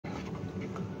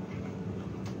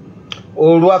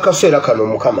olwakaseera kano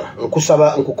mukama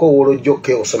nkusaba nkukowolo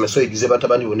jjokke osomesa oyigize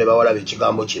batabani bonna bawalaba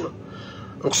ekigambo kino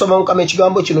nkusaba mukama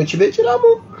ekigambo kino kibe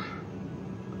kiramu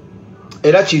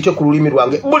era kiyite ku lulimi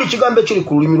lwange buli kigambo ekiri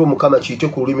ku lulimi lw'omukama kiyite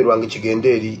ku lulimi lwange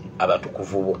kigende eri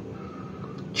abatukuvu bo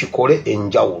kikole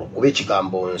enjawulo kuba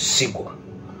ekigambo nsigo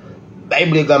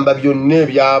bayibuli egamba byonna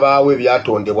ebyabaawo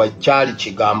ebyatondebwa kyali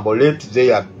kigambo let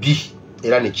there be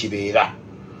era ne kibeera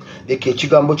leka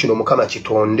ekigambo kino mukama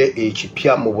kitonde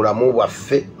ekipya mu bulamu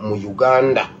bwaffe mu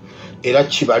Uganda era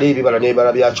kibale ebibala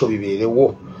n'ebibala byakyo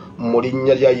bibeerewo mu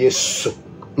linnya lya Yesu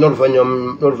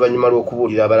n'oluvannyuma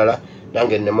lw'okubuulira abalala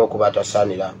nange nneme okuba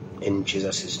atasaanira in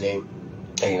Jesus' name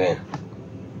amen.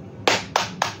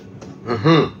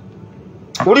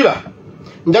 Ulira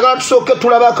njagala tusooke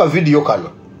tulaba akavidiyo kano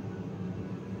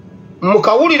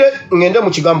mukawulire ngende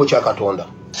mu kigambo kya Katonda.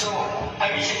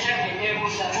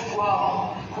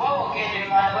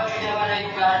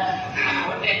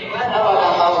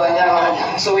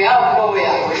 So we have no way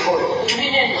out before. To be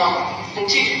in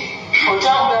for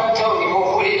example, I'm telling you,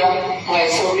 more my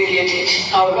so related.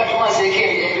 Our battle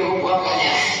came in the room.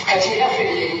 Katina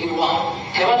Philly, you want.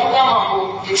 I want to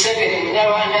come to 7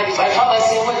 never and if I found a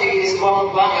single is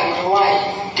one bank and why.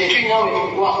 The tree now in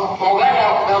Uganda,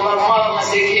 Gamma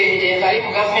Maseke, and I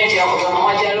government of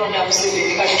Majalon,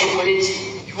 Museveni Yatuba.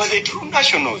 You are the true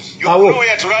nationals. You have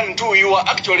nowhere to run to. You are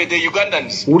actually the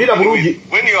Ugandans.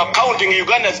 When you are counting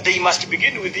Ugandans, they must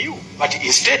begin with you. But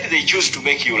instead, they choose to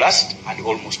make you last and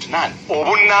almost none.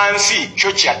 Obunansi,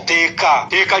 chocha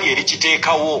teka lierichi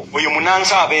teka wo. Oyo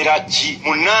munansa abera chi.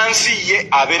 Munansi ye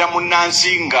abera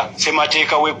munansi nga.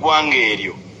 Semateka we gwange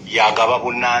eryo. Yagaba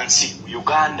bunansi.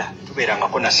 Uganda, tubera nga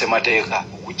kona semateka.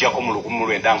 Kujjako mu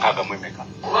 1960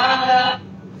 Uganda.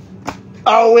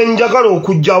 Awe njagala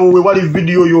okujjawo we wali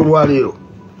video y'olwaleero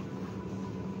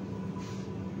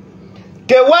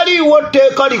tewaliwo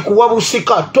tteeka likuwa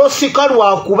busika tosika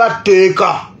lwakuba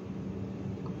tteeka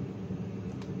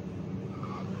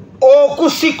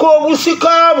okusika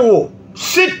obusika bwo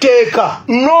si tteeka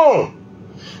no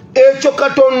ekyo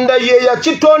Katonda ye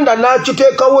yakitonda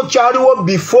n'akiteekawo kyaliwo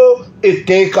before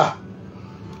etteeka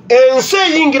ensi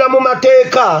eyingira mu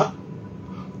mateeka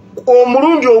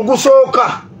omulundi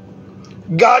ogusooka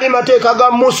gali mateeka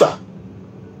ga Musa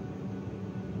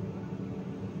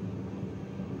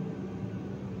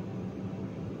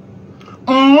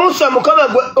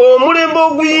mukama omulembe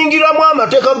oguyingiramu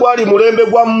amateeka gwali mulembe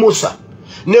gwa Musa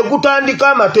ne gutandika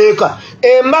amateeka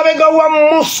emabega wa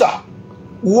Musa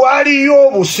waliyo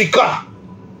obusika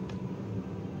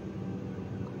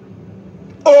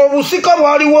obusika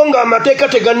bwaliwo nga amateeka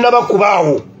tegannaba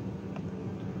kubaawo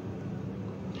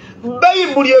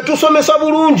Bayibuli etusomesa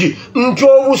bulungi nti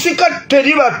obusika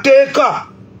teribateeka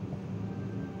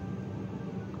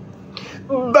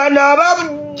bano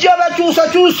abajja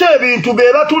bakyusakyusa ebintu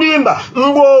be batulimba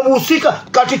ng'obusika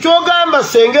kati kyogamba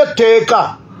senga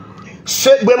etteeka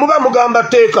bwe muba mugamba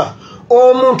tteeka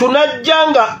omuntu najja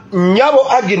nga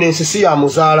nnyabo Agnes si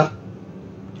yamuzaala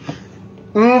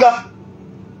nga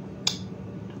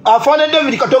Afande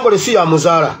David Katongole si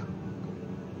yamuzaala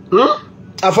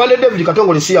Afande David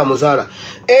Katongole si yamuzaala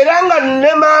era nga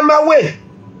ne maama we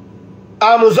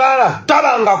amuzaala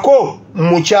tabangako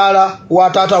mukyala wa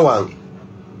taata wange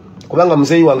kubanga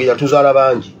muzeeyi wange yatuzaala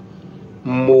bangi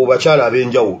mu bakyala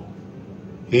ab'enjawulo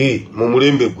mu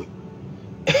mulembe gwe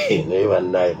naye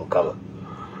bannaye mukama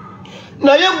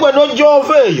naye gwe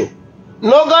n'ojjoova eyo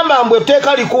n'ogamba mbu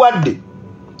etteeka likuwadde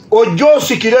ojja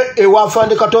osikire ewa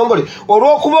Afande Katongole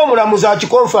olw'okuba omulamuzi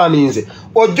akikonfaminze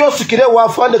ojja osikire ewa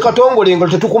Afande Katongole nga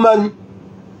tetukumanyi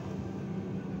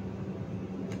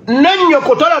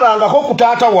nennyoko talabangako ku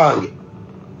taata wange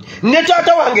ne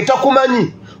taata wange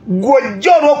takumanyi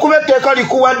gw'ojja olw'okuba etteeka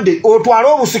likuwadde otwale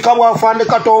obusika bwa Afande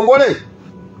Katongole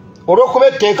olw'okuba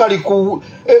etteeka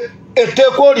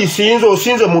etteeka olisinze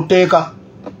osinze mu tteeka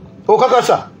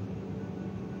okakasa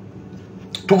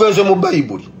tugenze mu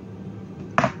Bayibuli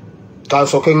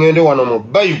kansoke ngende wano mu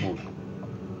Bayibuli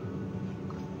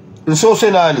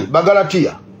nsoose nani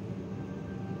Bagalatiya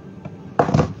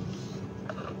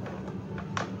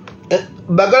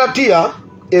Bagalatiya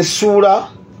essuula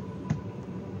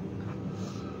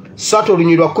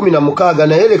 3:16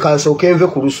 naye leka nsooke nve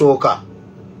ku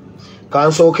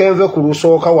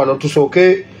lusooka wano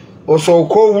tusooke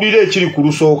osooke owulire ekiri ku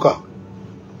lusooka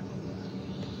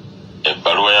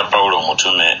ebbaluwa ya Pawulo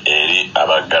omutume eri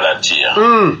Abagalatiya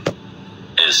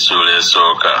essuula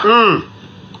esooka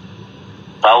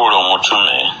Pawulo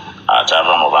omutume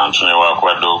atava mu bantu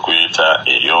newaakubadde okuyita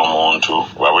eri omuntu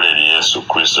wabula eri Yesu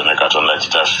Kristo ne Katonda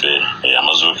kitaffe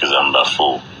eyamuzuukiza mu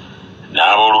bafu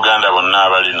n'abooluganda bonna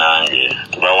abali nange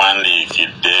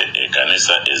tubawandiikidde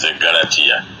ekkanisa ez'e Galatiya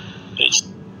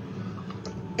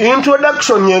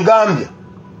introduction yegambye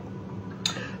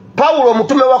Paulo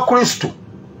mutume wa Kristo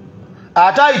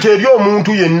atayita eri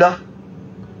omuntu yenna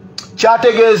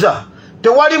kyategeeza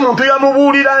tewali muntu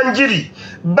yamubuulira njiri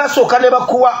basooka ne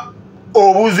bakuwa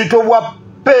obuzito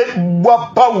bwa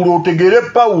Paulo otegere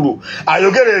Paulo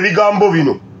ayogera ebigambo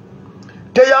bino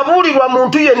teyabuulirwa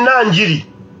muntu yenna njiri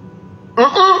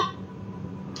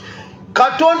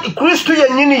Katonda Kristo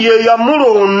yennyini ye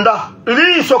yamulonda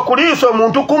liiso ku liiso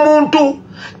muntu ku muntu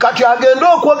kati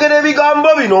agenda okwogera ebigambo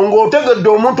bino ng'otegedde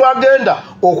omuntu agenda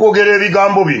okwogera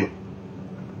ebigambo bino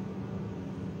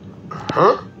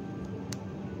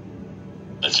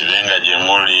ekibenga gye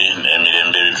muli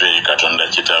n'emirembe ebiva eri Katonda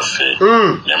kitaffe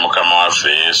ne Mukama waffe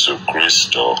Yesu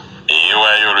Kristo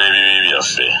eyeewaayo olw'ebibi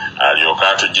byaffe alyoka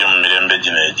atugye mu mirembe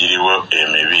gino egiriwo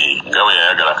emibi nga bwe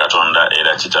yayagala Katonda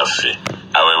era kitaffe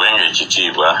awewenga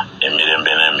ekitiibwa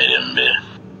emirembe n'emirembe.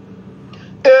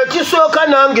 Ekisooka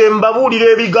nange mbabuulira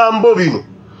ebigambo bino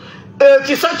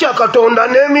ekisa kya Katonda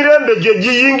n'emirembe gye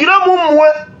giyingira mu mmwe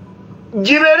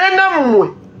gibeere nammwe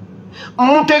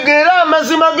mutegeere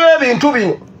amazima g'ebintu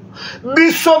bino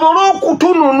bisobole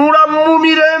okutununula mu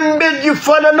mirembe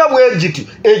gifaanana bwe giti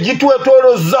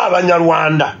egitwetoolozza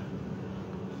Abanyarwanda.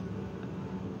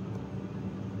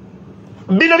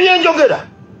 Bino byenjogera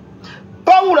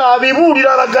Paulo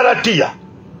abibuulira Abagalatiya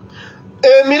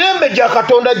emirembe gya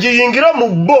Katonda giyingira mu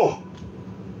bo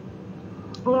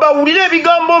bawulire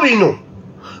ebigambo bino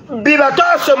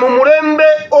bibataase mu mulembe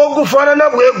ogufaanana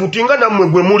bwe guti nga nammwe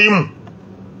gwe mulimu.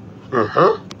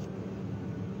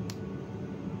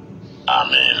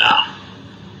 Amina.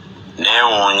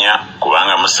 Neewuunya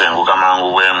kubanga musenguka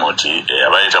mangu bwe muti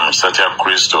eyabayita mu kisa kya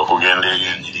Kristo okugenda eri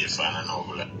enjiri efaanana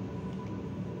obulamu.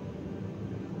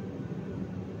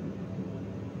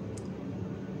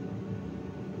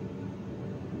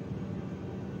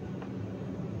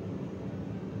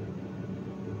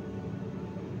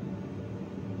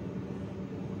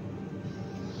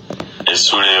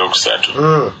 Essula eyokusatu.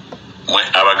 Mwe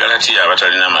Abagalatiya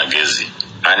abatalina magezi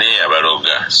ani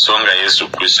yabaloga so nga Yesu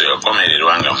Kristo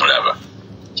yakomererwa nga mulaba.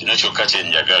 Kino kyokka kye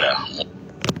njagala.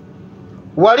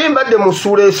 Wali mbadde mu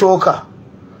ssuula esooka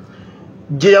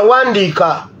gye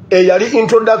yawandiika eyali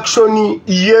introduction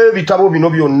y'ebitabo bino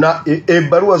byonna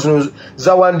ebbaluwa zino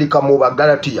zawandiika mu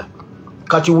Bagalatiya.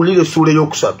 Kati wulire essuula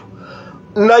eyokusatu.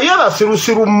 Naye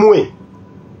basirusiru mmwe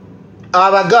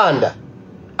Abaganda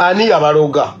ani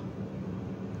yabaloga.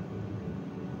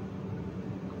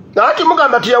 Ati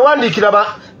mugamba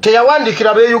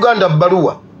teyawandiikira be Uganda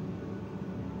bbaluwa.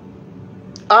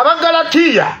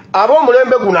 Abagalatiya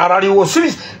ab'omulembe guno abaliwo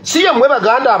si yammwe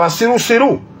Baganda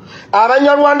abasirusiru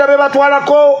Abanyarwanda be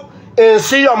batwalako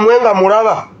ensi yammwe nga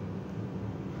mulaba.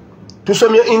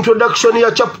 Tusomye introduction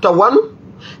ya chapter 1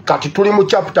 kati tuli mu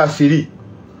chapter 3.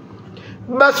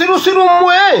 Basirusiru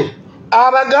mmwe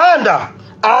Abaganda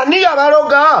ani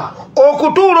yabaloga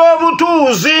okutuula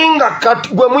obutuuzi nga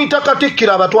gwe muyita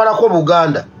Katikkiro abatwalako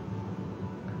Buganda.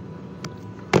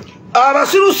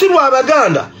 Abasirusiru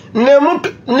Abaganda ne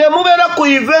mubeera ku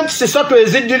events 3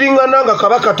 eziddiringana nga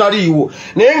Kabaka taliiwo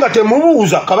naye nga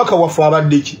temubuuza Kabaka waffe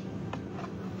abadde ki.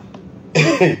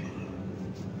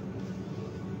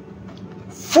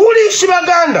 Foolish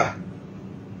Baganda.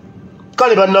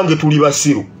 Kale bannange tuli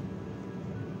basiru.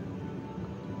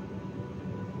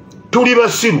 Tuli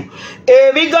basiru.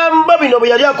 Ebigambo bino bwe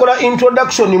yali akola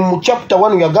introduction mu chapter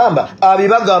 1 yagamba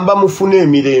abibagamba mufune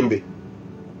emirembe.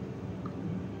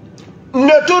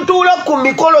 Ne tutuula ku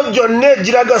mikolo gyonna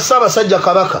egiraga Ssaabasajja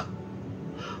Kabaka.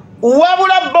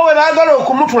 Wabula bo bwe baagala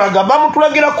okumutulaga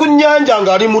bamutulagira ku nnyanja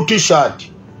ng'ali mu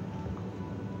t-shirt.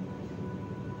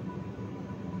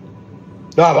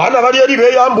 Abaana bali eri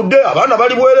beeyambudde, abaana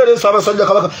bali bwerere Ssaabasajja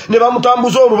Kabaka ne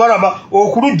bamutambuza olubalama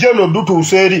okulujja eno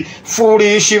dutuusa eri.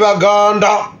 Foolish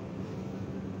Baganda.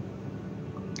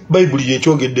 Bayibuli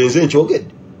yekyogedde nze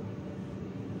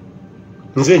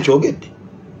nkyogedde.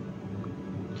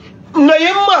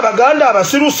 Naye mmwe Abaganda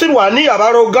abasirusiru ani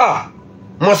yabaloga.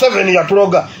 Museveni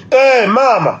yatuloga.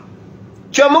 Maama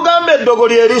kyemugamba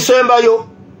eddogoli erisembayo.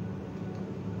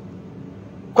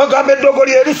 Kwegamba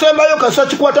eddogoli erisembayo kasa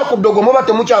kikwata ku ddogo muba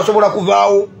temukyasobola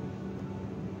kuvaawo.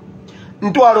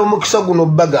 Ntwala omukisa guno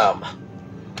bagamba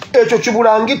ekyo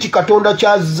kibulangiti Katonda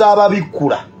kyazza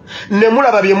ababikkula ne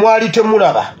mulaba bye mwali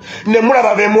temulaba ne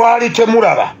mulaba bye mwali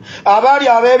temulaba abaali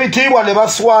ab'ebitiibwa ne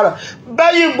baswala.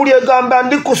 Bayibuli egamba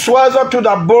ndikuswaza to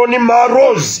the bone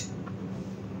marrows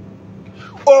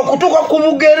okutuuka ku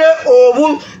bugere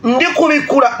obu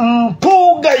ndikubikkula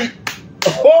mpuugayi.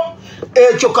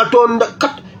 Ekyo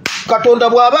Katonda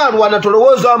bw'aba alwana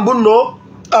tolowooza mbu nno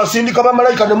asindika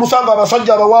bamalayika ne musanga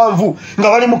abasajja abawanvu nga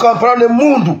bali mu Kampala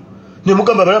n'emmundu ne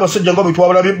mugamba bali abasajja nga bwe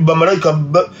twabala bamalayika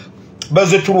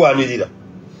baze tulwanirira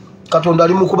Katonda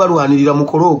ali mu kubalwanirira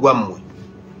mukolo ogwammwe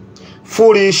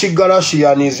foolish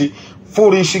Galatians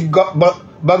foolish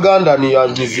Baganda ni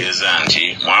yanjizi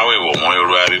nti mwaweebwa omwoyo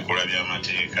lw'abikola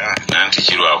by'amateeka nanti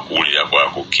kirwakuwulira kwa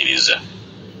kukkiriza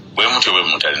bwe mutyo bwe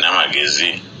mutalina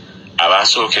magezi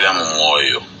abasookera mu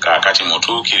mwoyo kaakati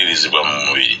mutuukiririzibwa mu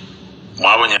mubiri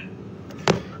mwabonya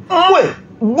mmwe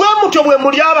bwe mutyo bwe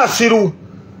muli abasiru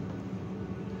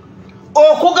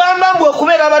okugamba mbwe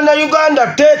okubeera Abannayuganda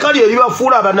tteeka lye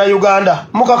libafuula Abannayuganda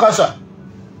mukakasa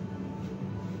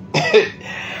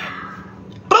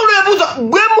Paulo yabuuza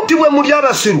bwe muti bwe muli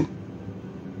abasiru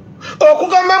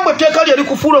okugamba mbwe tteeka lye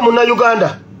likufuula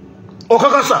Omunnayuganda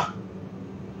okakasa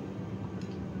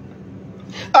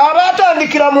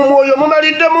abatandikira mu mwoyo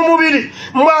mumalidde mu mubiri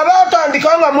mwe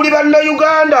abatandika nga muli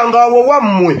Bannayuganda ng'awo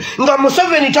wammwe nga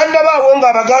Museveni tannabaawo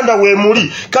ng'Abaganda we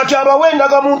muli kati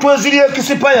abawendaga muntu eziri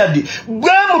expired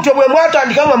bwe mutyo bwe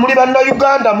mwatandika nga muli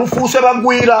Bannayuganda mufuuse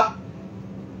bagwira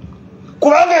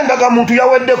kubanga endaga muntu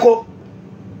yaweddeko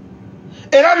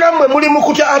era nammwe muli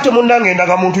mukutya ate munnange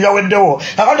endaga muntu yaweddewo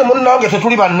akati munnange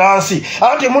tetuli bannansi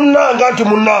ate munnange anti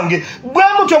munnange bwe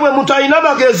mutyo bwe mutalina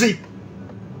magezi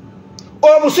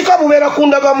obusika bubeera ku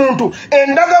ndaga muntu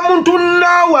endaga muntu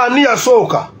naawe ani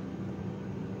yasooka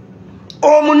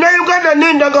Omunnayuganda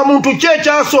n'endaga muntu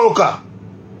kyekyasooka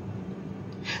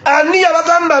ani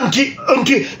yabagamba nti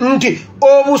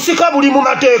obusika buli mu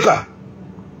mateeka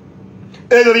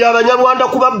ebyo by'Abanyarwanda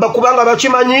kubabba kubanga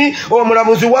bakimanyi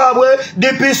omulamuzi waabwe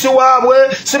DPC waabwe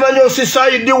simanyi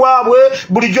osisaidi waabwe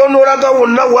bulijjo n'olaga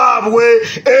wonna waabwe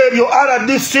ebyo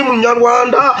RDC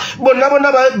Munyarwanda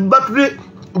bonna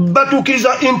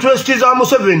batuukiriza interest za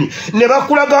Museveni ne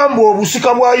bakulaga mbu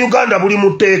obusika bwa Uganda buli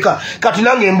mu tteeka kati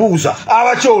nange mbuuza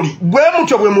abakyoli bwe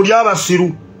mutyo bwe muli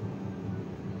abasiru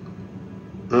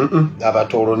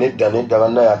abatoolo nedda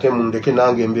bannaye ate mundeke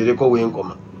nange mbeereko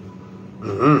wenkoma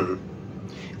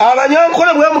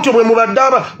abanyankole bwe mutyo bwe mubadde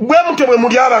bwe mutyo bwe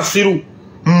muli abasiru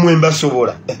mmwe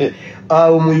mbasobola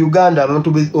awo mu Uganda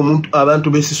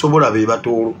abantu besisobola be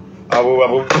batoolo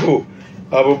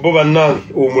abo bo bannange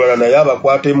omulala naye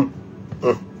abakwatemu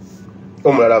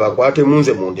omulala abakwatemu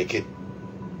nze mundeke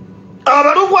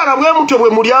abalugwala bwe mutyo bwe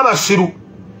muli abasiru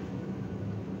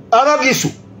abagisu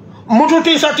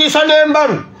mututiisatiisa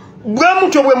n'embalu bwe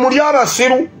mutyo bwe muli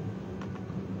abasiru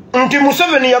nti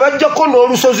Museveni yabajjako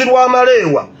n'olusozi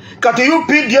lw'amaleewa kati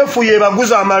UPDF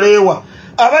yebaguza amaleewa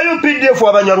aba UPDF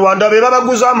Abanyarwanda be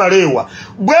babaguza amaleewa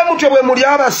bwe mutyo bwe muli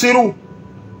abasiru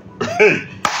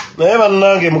naye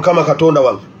bannange Mukama Katonda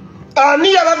wange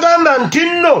ani yabagamba nti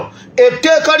nno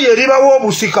etteeka lye libawo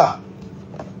obusika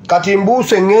kati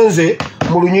mbuuse ngenze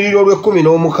mu lunyiriro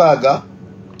lw'16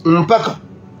 mpaka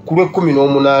ku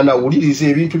lw'18 wuliriza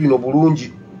ebintu bino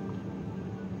bulungi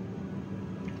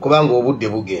kubanga obudde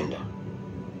bugenda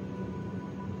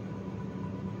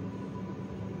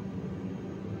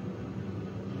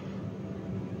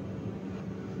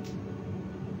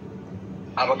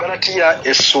Abagalatiya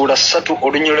essula 3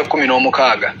 olunyiriro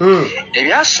 16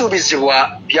 ebyasuubizibwa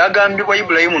byagambibwa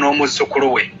Ibulayimu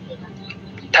n'omuzzukulu we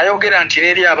tayogera nti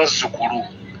eri abazzukulu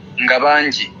nga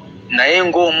bangi naye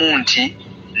ng'omu nti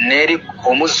n'eri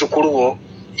omuzzukulu wo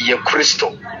ye Kristo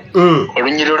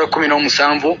olunyiriro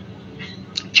 17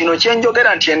 kino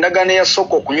kyenjogera nti endagaano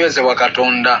eyasooka okunywezebwa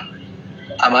Katonda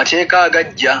amateeka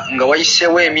agajja nga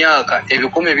wayiseewo emyaka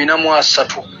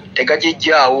 403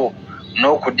 tegagijjaawo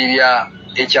n'okudibya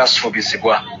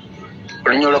ekyasuubizibwa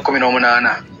olunyiriro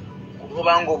 18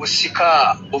 kubanga obusika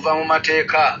buva mu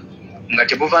mateeka nga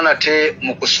tebuva nate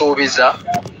mu kusuubiza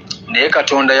naye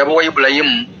Katonda yabuwa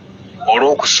Ibulayimu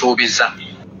olw'okusuubiza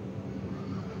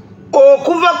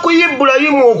okuva ku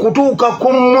Ibulayimu okutuuka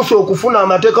ku Musa okufuna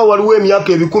amateeka waliwo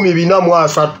emyaka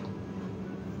 403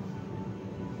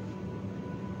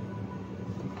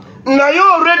 naye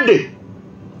already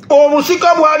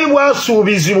obusika bwali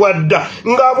bwasuubizibwa dda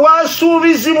nga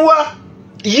bwasuubizibwa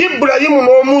Ibulayimu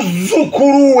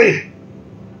n'omuzzukulu we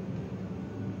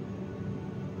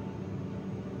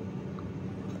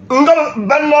nga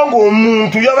bannange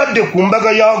omuntu yabadde ku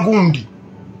mbaga ya gundi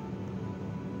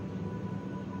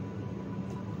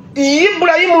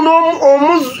Ibulayimu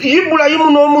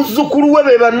n'omuzzukulu we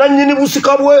be bannannyini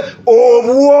busika bwe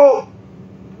obwo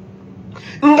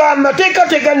nga amateeka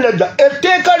tegannajja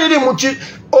etteeka liri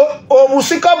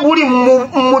obusika buli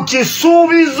mu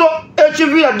kisuubizo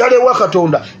ekiviira ddala ewa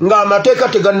Katonda nga amateeka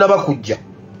tegannaba kujja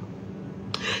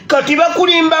kati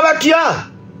bakulimba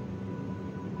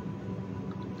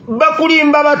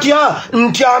batya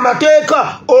nti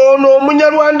amateeka ono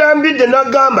Omunyarwanda mbidde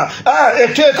n'agamba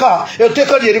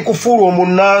etteeka lye likufuula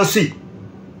omunnansi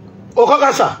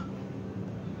okakasa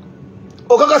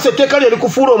etteeka lye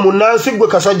likufuula omunnansi gwe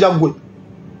kasajja gwe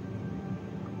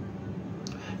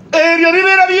ebyo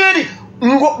bibeera byeri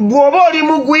bw'oba oli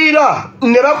mugwira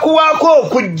ne bakuwaako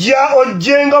okujja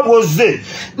ojjenga bwozze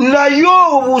naye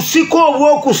obusika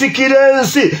obw'okusikira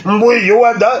ensi mbwe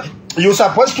you're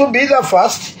supposed to be the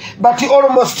first but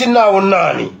almost now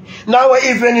nani now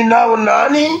even now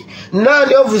nani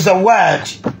of the word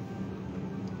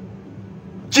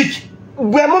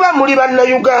bwe muba muli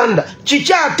bannayuganda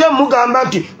kiki ate mugamba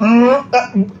nti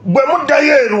bwe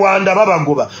muddayo e Rwanda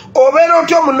babagoba obeera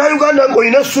otya omunnayuganda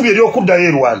ng'olina essubi ery'okuddayo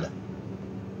e Rwanda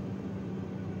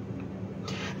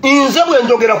nze bwe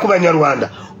njogera ku banyarwanda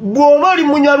bw'oba oli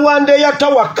munyarwanda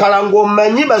eyatawakkala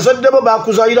ng'omanyi bazadde bo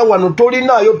bakuzaalira wano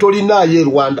tolinaayo e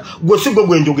Rwanda gwe si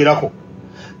gwe njogerako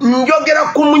njogera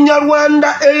ku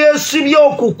munyarwanda eyeesibye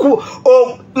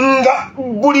nga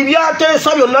buli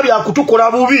byateesa byonna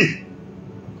byakutukola bubi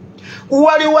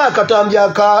waliwo akatambi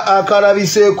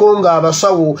akalabiseeko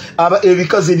ng'abasawo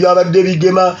ebikazi byabadde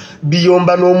bigema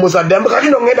biyomba n'omuzadde kati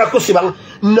no ngenda kusiba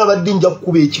nabadde nja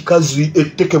kukuba ekikazi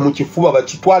etteke mu kifuba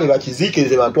bakitwale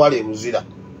bakiziikirize bantwale e Luzira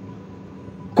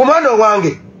kumano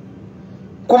wange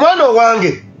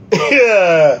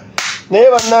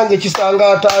naye bannange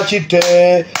kisanga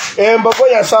atakitte embogo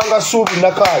yasanga Suubi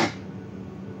Nakaayi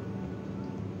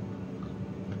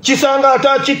kisanga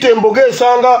atakitte embogo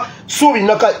esanga Suubi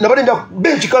Nakaayi nabadde nja kuba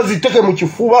ekikazi etteke mu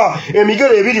kifuba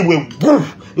emigere ebiri bwe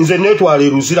nze neetwala e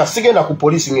Luzira sigenda ku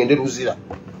poliisi ngende Luzira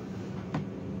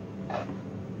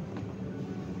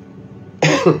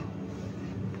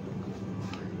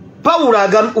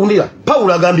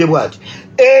Pawulo agambye bw'ati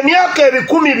emyaka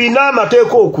 100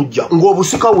 amateeka okujja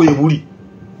ng'obusika weebuli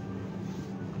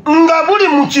nga buli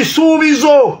mu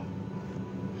kisuubizo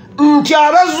nti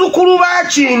abazzukulu ba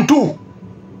kintu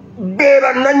be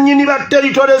bannannyini ba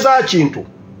teritole za kintu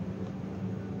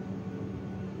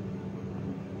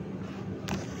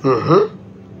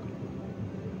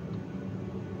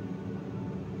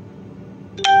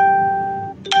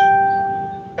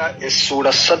Essuula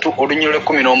 3 olunyiriro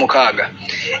 16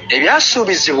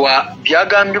 ebyasuubizibwa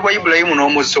byagambibwa Ibulayimu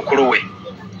n'omuzzukulu we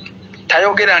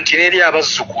tayogera nti n'eri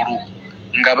abazzukulu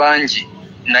nga bangi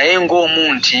naye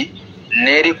ng'omu nti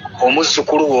n'eri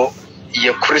omuzzukulu wo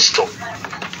ye Kristo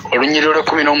olunyiriro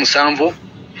 17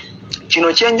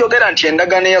 kino kyenjogera nti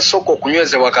endagaano eyasooka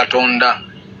okunywezebwa Katonda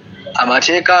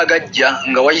amateeka agajja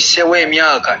nga wayiseewo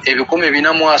emyaka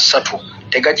 403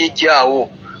 tegagijjaawo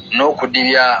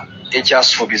n'okudibya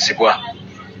ekyasuubizibwa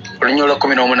olunyiriro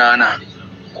 18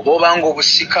 kuba obanga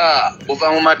obusika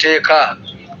buva mu mateeka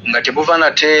nga tebuva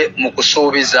nate mu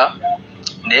kusuubiza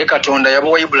naye Katonda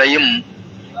yabuwa Ibulayimu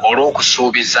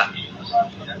olw'okusuubiza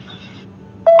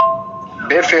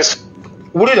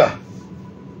wulira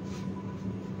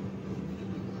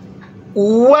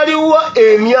waliwo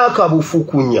emyaka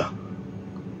bufukunya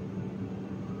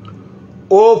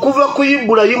okuva ku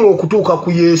Ibulayimu okutuuka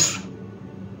ku Yesu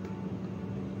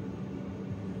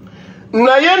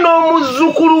naye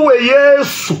n'omuzzukulu we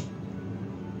Yesu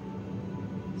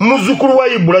muzzukulu wa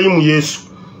Ibulayimu Yesu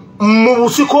mu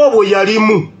busika obwo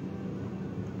yalimu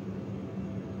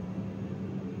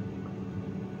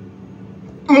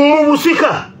mu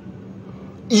busika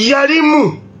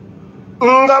yalimu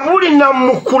nga buli na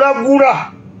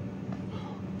mukulagula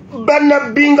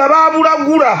bannabbi nga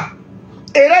babulagula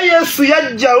era Yesu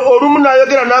yajja olumu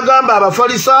n'ayogera n'agamba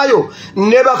abafalisaayo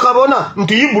ne bakabona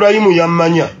nti Ibulayimu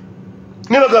yammanya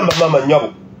ne bagamba mama nyabo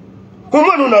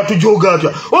omwana n'atujoga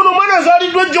atya ono omwana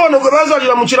azaaliddwa ejjo wano gwe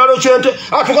bazaalira mu kiralo kyente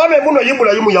atugambe buno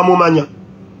Ibulayimu yamumanya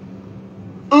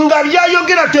nga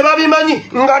byayogera tebabimanyi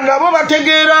nga nabo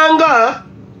bategeeranga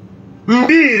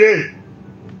mbiire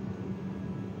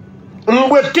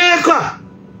mbwetteeka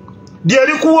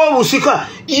lyelikuwa obusika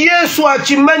Yesu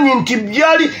akimanyi nti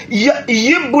byali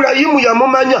Ibulayimu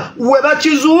yamumanya we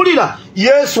bakizuulira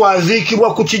Yesu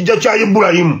aziikibwa ku kijja kya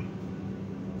Ibulayimu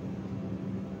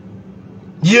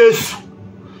Yesu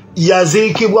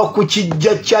yaziikibwa ku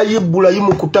kijja kya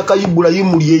Ibulayimu kutaka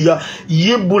Ibulayimu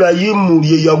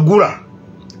lye yagula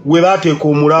we baateeka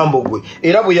omulambo gwe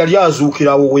era bwe yali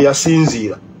azuukirawo we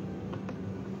yasinziira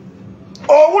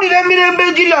owulira emirembe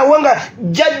egiri awo nga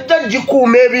jjajja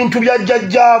gikuuma ebintu bya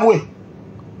jjajjaabwe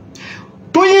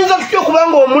tuyinza tutya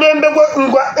kubanga omulembe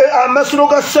amasiro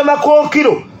ga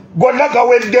Ssemakookiro gonna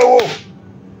gaweddewo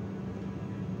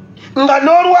nga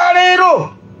n'olwaleero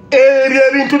ebyo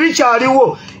ebintu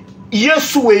bikyaliwo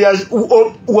Yesu we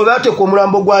baateeka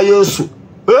omulambo gwa Yesu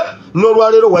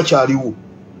n'olwaleero wakyaliwo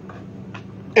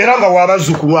era nga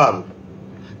waabazzukulu abo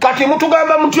kati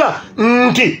mutugamba mutya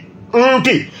nti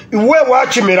we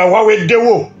waakimera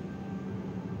waweddewo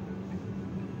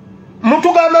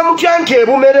mutugamba mutya nti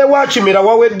ebumere wa kimera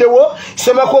waweddewo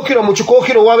Semakookiro mu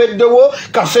Kikookiro waweddewo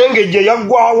Kasengejje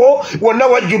yaggwawo wonna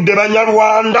wajjudde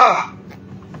Banyarwanda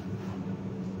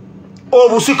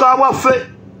obusika bwaffe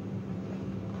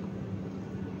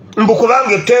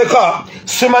mbukubanga etteeka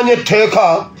simanye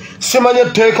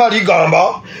etteeka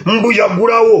ligamba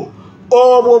mbuyagulawo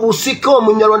obwo busika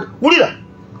Omunyarwanda wulira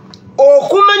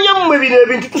okumenya mmwe bino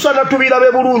ebintu tusana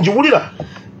tubirabe bulungi wulira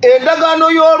endagaano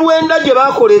y'olwenda gye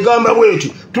baakola egamba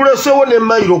bweti tulesewo ne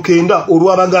mayiro 9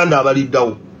 olw'Abaganda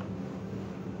abaliddawo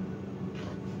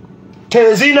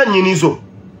tezina nnyinizo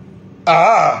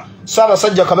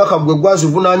Ssaabasajja Kabaka gwe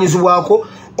gwazivunaanyizibwako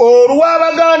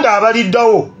olw'Abaganda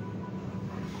abaliddawo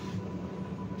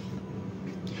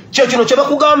kyekino kye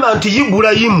bakugamba nti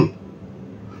Ibulayimu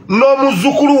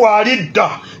n'omuzzukulu waalidda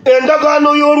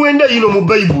endagaano y'olwenda yino mu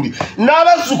Bayibuli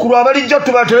n'abazzukulu abalijja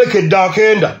tubaterekedde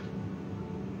akenda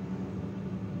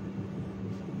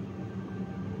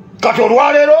kati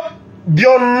olwaleero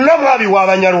byonna mwabiwa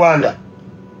Abanyarwanda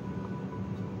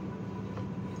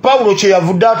Pawulo kye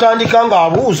yavudde atandika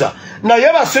ng'abuuza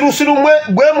naye basirusiru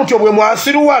bwe mutyo bwe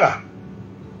mwasiruwala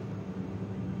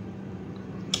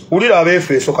wulira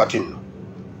Abaefeso kati nno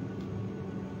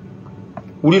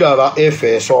wulira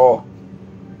Abaefeso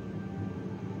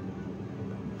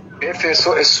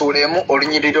Efeso essuula 1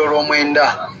 olunyiriri olw'omwenda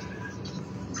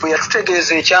bwe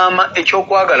yatutegeeza ekyama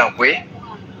ekyokwagala kwe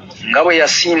nga bwe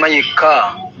yasiima yekka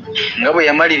nga bwe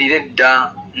yamalirira edda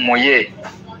mu ye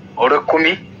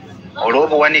olw'ekkumi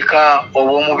olw'obuwanika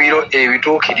obw'omubiro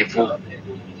ebituukirivu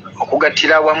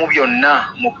okugattira awamu byonna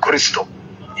mu Kristo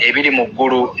ebiri mu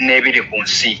ggulu n'ebiri ku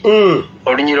nsi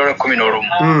olunyiriri olw'ekkumi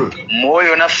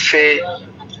mwoyo naffe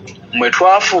mwe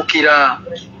twafuukira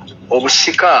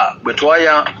obusika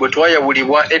bwe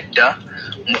twayawulibwa edda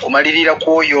mu kumalirira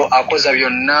kw'oyo akoza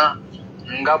byonna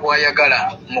nga bw'ayagala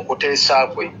mu kuteesa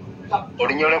kwe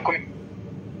olunyiriri olw'ekkumi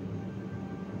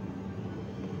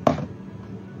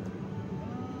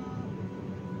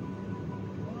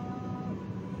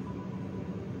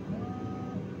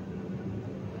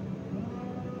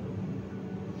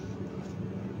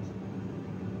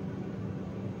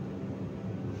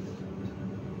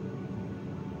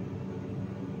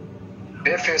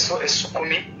Efeso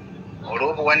 10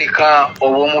 olw'obuwanika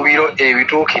obw'omubiro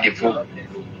ebituukirivu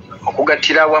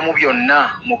okugattira awamu byonna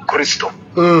mu Kristo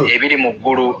ebiri mu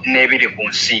ggulu n'ebiri ku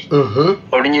nsi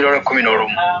olunyiriri olw'ekkumi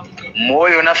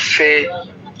mwoyo naffe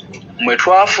mwe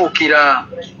twafuukira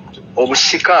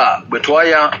obusika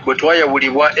bwe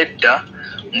twayawulibwa edda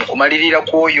mu kumalirira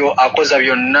kw'oyo akoza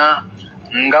byonna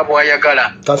nga bw'ayagala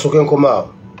kasooka enkomaawo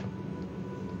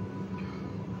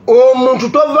omuntu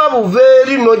tova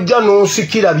buveeri n'ojja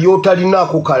n'osikira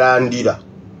by'otalinaako kalandira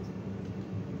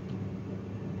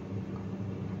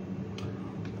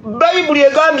Bayibuli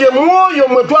egambye mwoyo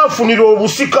mwe twafunira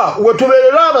obusika we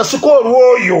tubeerera abasika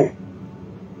olw'oyo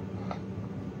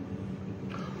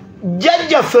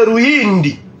jjajjaffe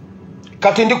Ruhindi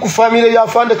kati ndi ku famire ya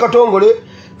Fande Katongole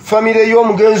famire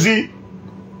y'omugenzi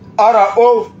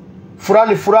R.O.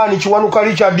 fulani Kiwanuka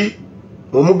Richard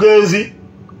omugenzi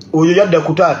oyo yadda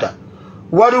kutaata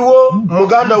waliwo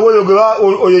muganda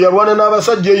oyo yalwana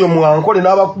n'abasajja eyo mu Ankole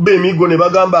n'abakuba emigo ne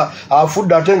bagamba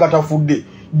afudde ate nga tafudde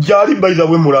jali baiza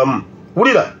we mulamu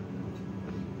wulira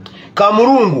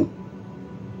Kamurungu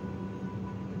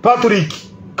Patrick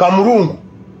Kamurungu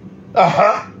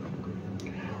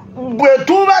bwe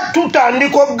tuba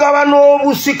tutandika okugaba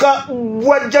n'obusika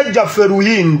bwa jjajjaffe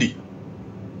Ruhindi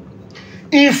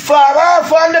ife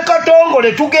Fande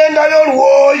Katongole tugendayo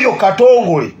lwoyo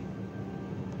Katongole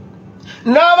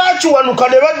n'abakiwanuka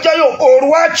ne bajjayo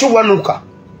olwakiwanuka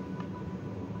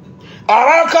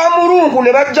abakamurungu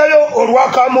ne bajjayo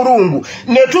olwakamurungu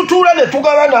ne tutuula ne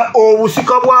tugabana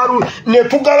obusika bwa ne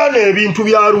tugabana ebintu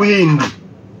bya Ruhindi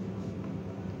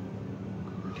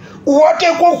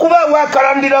wateekwa okuba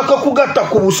wakalandira kakugatta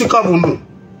ku busika buno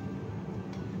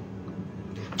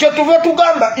kyetuva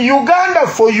tugamba Uganda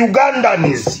for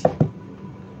Ugandans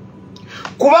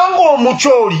kubanga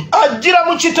omukyoli ajjira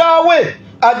mu kitaawe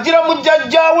ajjira mu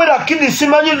jjajjaawe lakini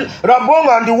simanyi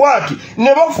rabonga ndi wati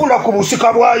ne bafuna ku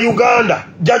busika bwa Uganda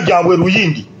jjajjaabwe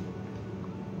Ruhindi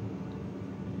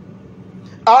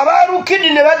aba Rukidi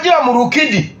ne bajjira mu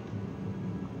Rukidi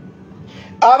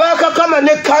abakakama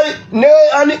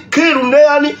ne Kiru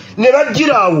ne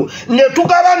bajjiraawo ne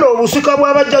tugabana obusika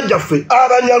bw'abajjajjaffe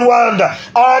Abanyarwanda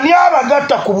ani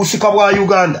abagatta ku busika bwa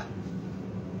Uganda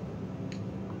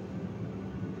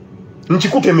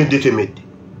nkikutemedde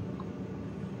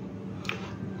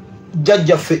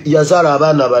jjajjaffe yazaala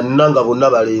abaana bannanga bonna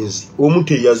balenzi omu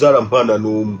teyazaala mwana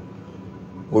n'omu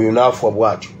oyo n'afa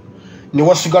bw'atyo ne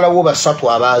wasigalawo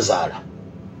basatu abaazaala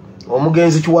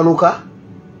omugenzi Kiwanuka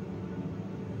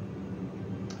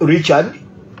Richard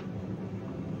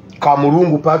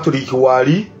Kamulungu Patrick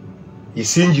wali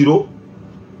Isinjiro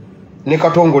ne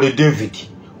Katongole David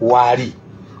wali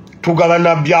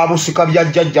tugabana bya busika bya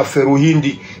jjajja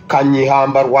Feruhindi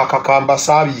Kanyihamba Rwakakamba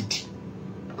Sabiti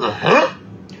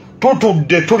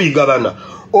tutudde tubigabana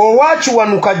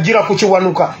Owakiwanuka jira ku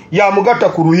Kiwanuka ya mugata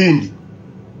ku Ruhindi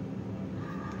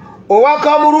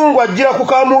Owakamulungu ajira ku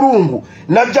Kamulungu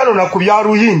najjano na ku bya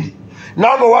Ruhindi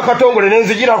nango wakatongole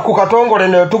nenzijira ku Katongole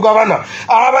ne tugabana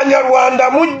Abanyarwanda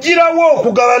mujjirawo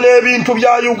okugabana ebintu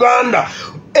bya Uganda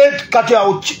kati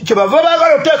awo kibava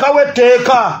bagalo teka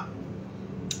weteka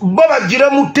bo bajira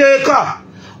muteeka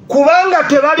kubanga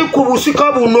tebali ku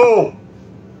busika buno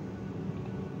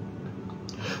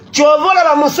Kyovola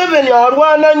ba Museveni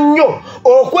alwana nnyo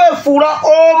okwefuula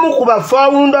omu ku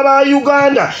bafawunda ba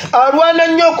Uganda alwana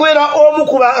nnyo okwera omu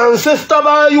ku ba ancestor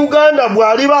ba Uganda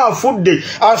bwali baafudde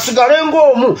asigale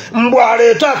ng'omu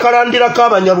mbwaleeta akalandira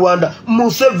k'Abanyarwanda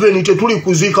Museveni tetuli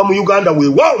kuziika mu Uganda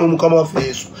weewaawo mu Mukama waffe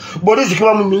Yesu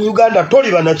bw'olizikibwa mu Uganda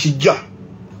toliba na kijja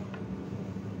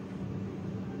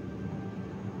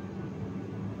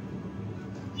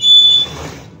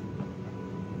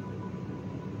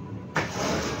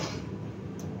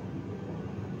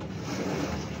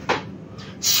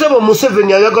Sebo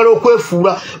Museveni ayagala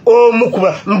okwefuula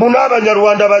omukuba mbuna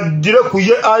Abanyarwanda bajire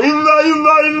kuye ayimba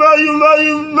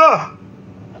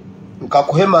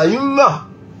nkakuhema ayimba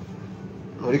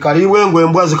oli kaliwe ngwe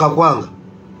embwa zikakwanga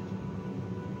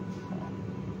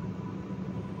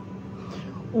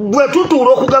bwe tutuula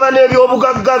okugabana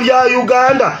ebyobugagga bya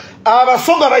Uganda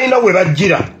abasoga balina we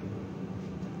bajjira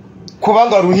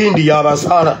kubanga Ruhindi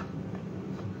yabasaala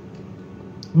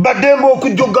badembo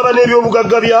okujjogaba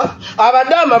n'ebyobugagga bya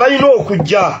abadama balina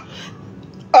okujja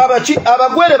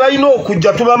abagwere balina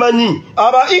okujja tubamanyi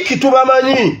abaiki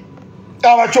tubamanyi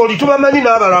abakyoli tubamanyi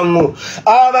n'abalango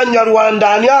Abanyarwanda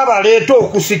ani abaleeta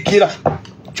okusikira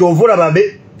kyovula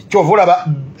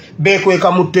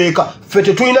bekweka mu tteeka ffe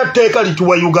tetulina tteeka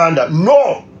lituwa Uganda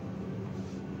no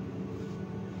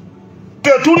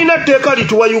tetulina tteeka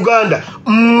lituwa Uganda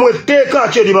mmwe tteeka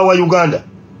ki eribawa Uganda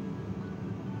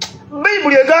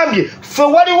Bible egambye fe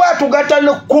waliwo atugatta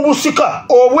ku busika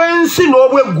obw'ensi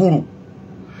n'obw'eggulu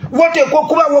wateekwa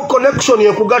okubawo connection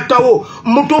ekugattawo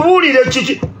mutubuulire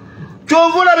kiki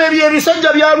kyovulaba ebyo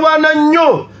ebisajja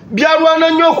byalwana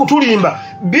nnyo okutulimba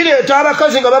bireeta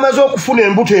abakazi nga bamaze okufuna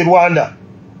embuto e Rwanda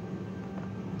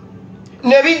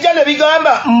ne bijja ne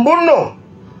bigamba mbuno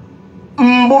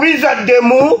mbubizadde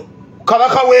mu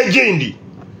kabaka w'egindi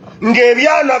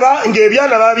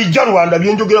ng'ebyana babijja Rwanda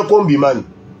byenjogerako mbimanyi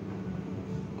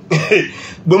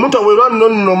bwe mutawerwa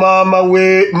nno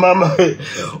mama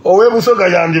owebusoga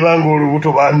yandibanga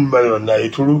olubuto banimbayo naye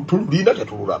tulina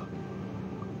tetululaba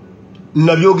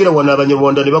nabyogera wana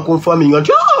Abanyarwanda ne bakonfaminga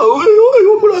nti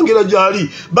omulangira gyali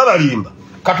babalimba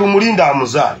katumulinda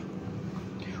amuzaali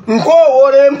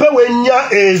nkowoola empewo ennya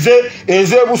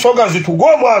ez'ebusoga zituga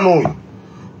omwana oyo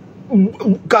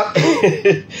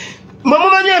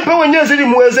mwamumanyi empewo ennya eziri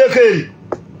mu Ezeekeri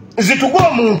zituga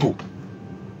omuntu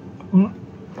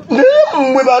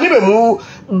mwe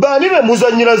bani be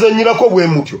muzanyirazanyirako bwe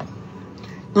mutyo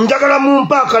njagala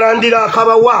mumpe akalandira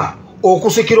akabawa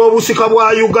okusikira obusika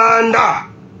bwa Uganda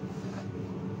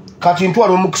kati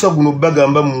ntwala omukisa guno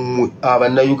bagamba mmwe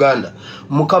Abannayuganda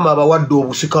Mukama abawadde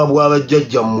obusika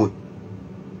bw'abajjajja mmwe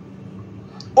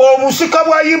obusika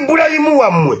bwa Ibulayimu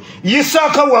wammwe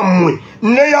Isaaka wammwe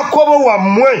ne Yakobo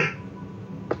wammwe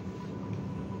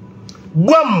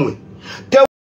bwammwe